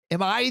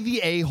Am I the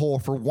a-hole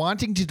for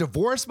wanting to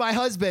divorce my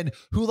husband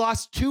who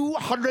lost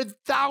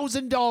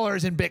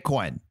 $200,000 in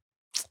Bitcoin?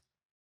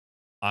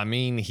 I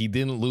mean, he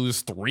didn't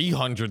lose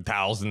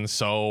 300,000,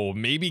 so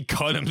maybe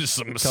cut him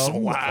some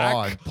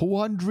slack.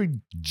 200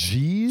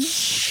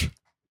 G's?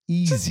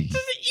 Easy.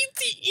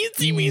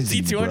 Easy means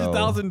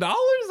 $200,000.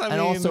 I mean,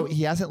 also,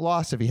 he hasn't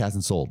lost if he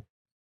hasn't sold.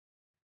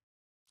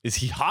 Is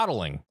he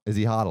hodling? Is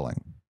he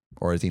hodling?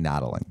 Or is he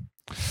noddling?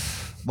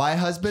 My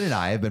husband and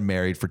I have been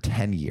married for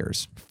 10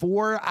 years.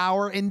 For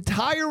our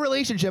entire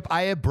relationship,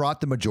 I have brought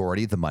the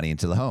majority of the money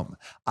into the home.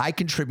 I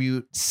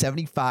contribute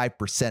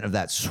 75% of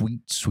that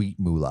sweet, sweet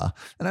moolah.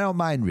 And I don't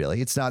mind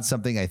really. It's not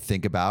something I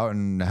think about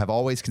and have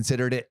always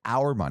considered it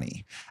our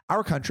money.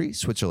 Our country,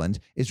 Switzerland,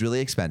 is really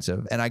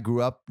expensive. And I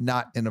grew up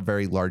not in a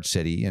very large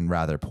city and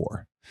rather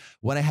poor.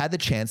 When I had the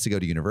chance to go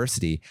to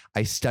university,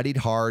 I studied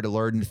hard,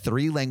 learned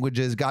 3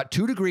 languages, got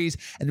 2 degrees,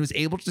 and was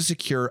able to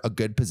secure a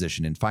good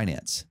position in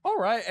finance. All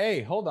right.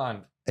 Hey, hold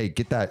on. Hey,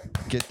 get that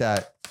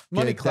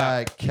Money get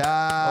that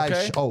cash.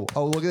 Okay. Oh,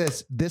 look at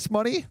this. This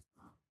money?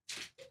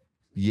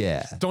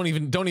 Yeah. Don't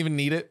even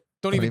need it.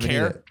 Don't even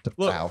care.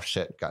 Look. Wow,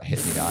 shit. Got hit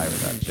in the eye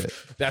with that shit.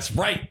 That's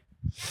right.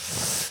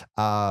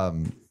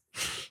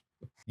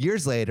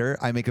 Years later,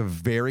 I make a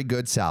very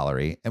good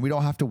salary, and we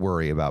don't have to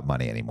worry about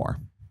money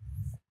anymore.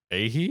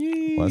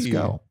 Hey. Let's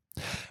go.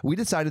 We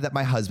decided that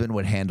my husband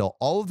would handle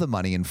all of the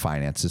money and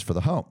finances for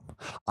the home.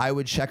 I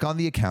would check on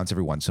the accounts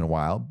every once in a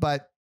while,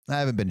 but I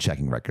haven't been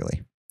checking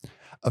regularly.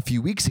 A few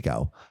weeks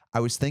ago, I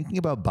was thinking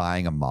about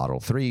buying a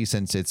Model 3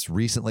 since it's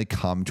recently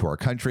come to our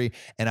country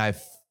and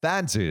I've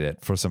fancied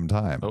it for some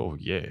time. Oh,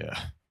 yeah.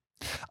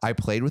 I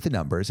played with the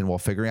numbers, and while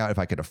figuring out if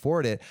I could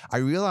afford it, I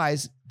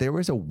realized there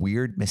was a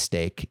weird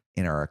mistake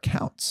in our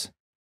accounts.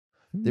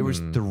 There was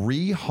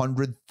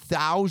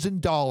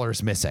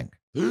 $300,000 missing.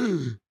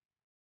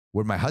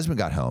 When my husband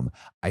got home,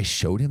 I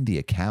showed him the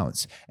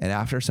accounts, and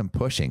after some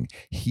pushing,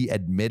 he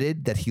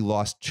admitted that he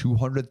lost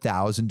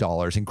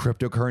 $200,000 in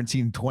cryptocurrency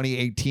in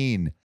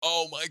 2018.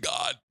 Oh my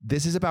God.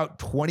 This is about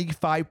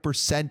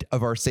 25%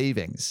 of our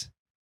savings.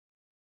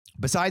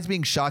 Besides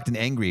being shocked and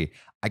angry,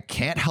 I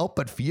can't help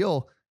but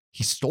feel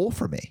he stole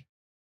from me.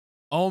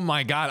 Oh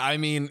my God. I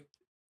mean,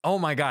 oh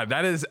my God.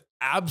 That is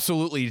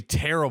absolutely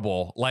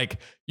terrible. Like,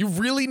 you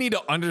really need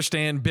to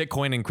understand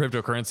Bitcoin and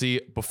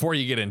cryptocurrency before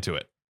you get into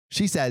it.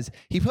 She says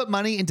he put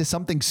money into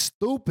something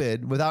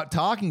stupid without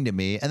talking to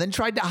me and then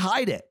tried to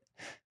hide it,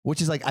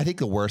 which is like, I think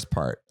the worst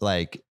part.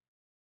 Like,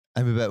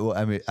 I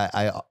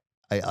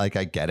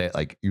get it.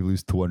 Like, you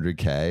lose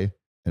 200K and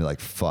you're like,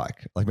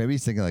 fuck. Like, maybe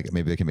he's thinking like,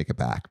 maybe they can make it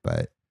back,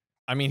 but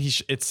I mean,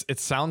 it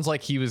sounds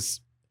like he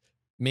was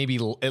maybe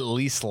at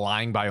least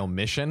lying by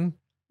omission.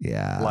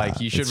 Yeah.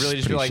 Like, you should really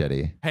just be like,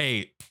 shitty.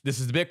 Hey,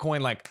 this is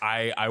Bitcoin. Like,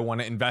 I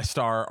want to invest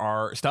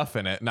our stuff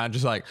in it. Not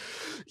just like,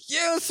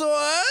 yeah, so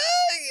I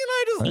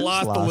just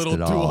lost a little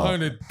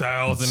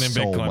 200,000 in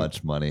Bitcoin. So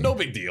much money. No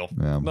big deal.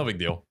 Yeah. No big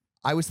deal.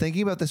 I was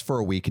thinking about this for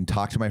a week and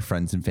talked to my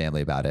friends and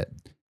family about it.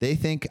 They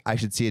think I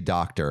should see a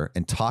doctor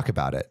and talk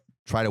about it,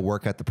 try to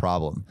work out the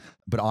problem.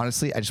 But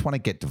honestly, I just want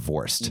to get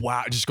divorced.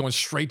 Wow. Just going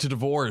straight to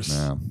divorce.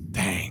 Yeah.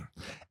 Dang.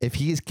 If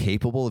he is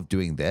capable of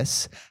doing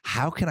this,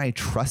 how can I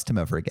trust him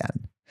ever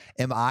again?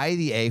 Am I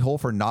the a-hole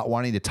for not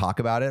wanting to talk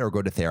about it or go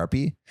to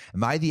therapy?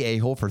 Am I the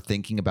a-hole for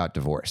thinking about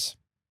divorce?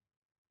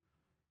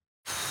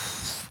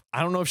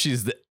 I don't know if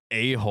she's the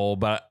a-hole,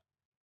 but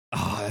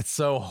that's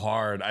so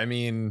hard. I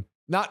mean,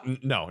 not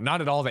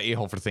at all the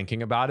a-hole for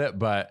thinking about it,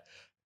 but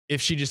if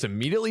she just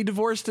immediately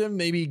divorced him,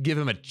 maybe give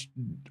him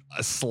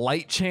a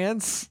slight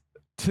chance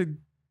to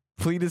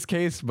plead his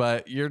case,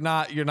 but you're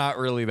not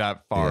really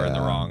that far in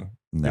the wrong.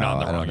 No, you're not in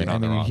the I wrong. don't think. I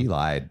mean, he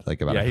lied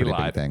like about a pretty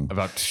big thing.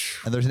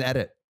 And there's an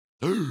edit.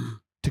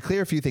 To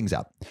clear a few things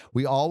up,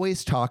 we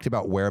always talked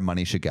about where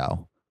money should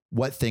go,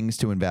 what things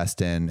to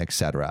invest in,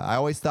 etc. I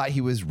always thought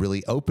he was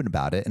really open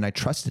about it, and I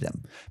trusted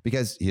him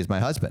because he is my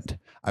husband.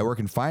 I work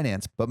in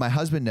finance, but my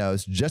husband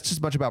knows just as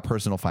much about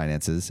personal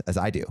finances as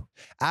I do.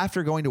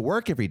 After going to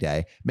work every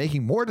day,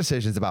 making more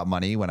decisions about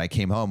money when I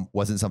came home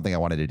wasn't something I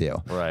wanted to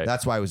do. Right.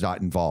 That's why I was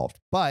not involved,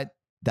 but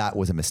that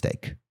was a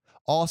mistake.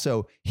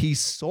 Also, he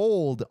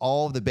sold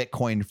all of the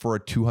Bitcoin for a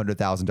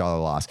 $200,000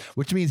 loss,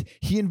 which means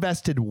he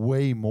invested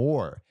way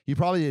more. He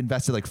probably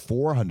invested like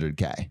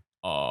 400K.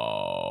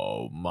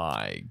 Oh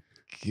my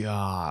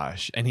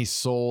gosh. And he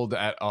sold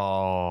at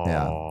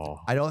Yeah.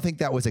 I don't think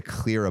that was a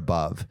clear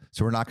above.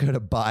 So we're not going to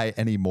buy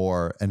any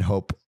more and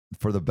hope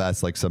for the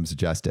best, like some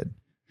suggested.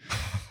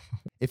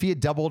 If he had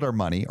doubled our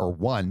money or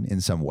won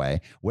in some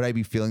way, would I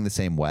be feeling the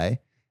same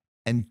way?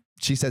 And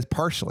she says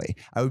partially.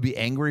 I would be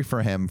angry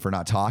for him for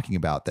not talking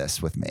about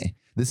this with me.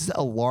 This is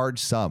a large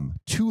sum,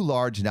 too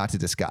large not to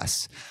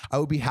discuss. I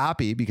would be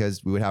happy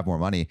because we would have more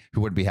money.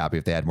 Who wouldn't be happy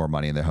if they had more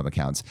money in their home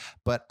accounts?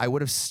 But I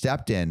would have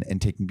stepped in and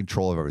taken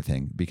control of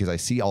everything because I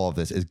see all of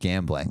this as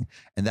gambling.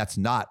 And that's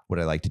not what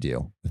I like to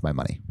do with my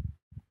money.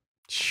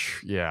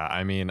 Yeah,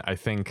 I mean, I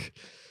think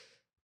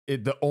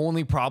the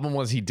only problem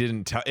was he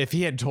didn't tell. If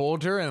he had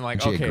told her and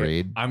like, she okay,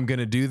 agreed. I'm going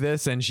to do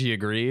this, and she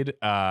agreed,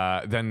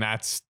 then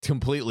that's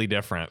completely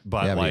different.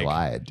 But yeah, like, he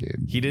lied,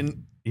 dude. He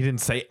didn't. He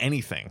didn't say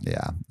anything.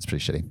 Yeah, it's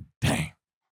pretty shitty.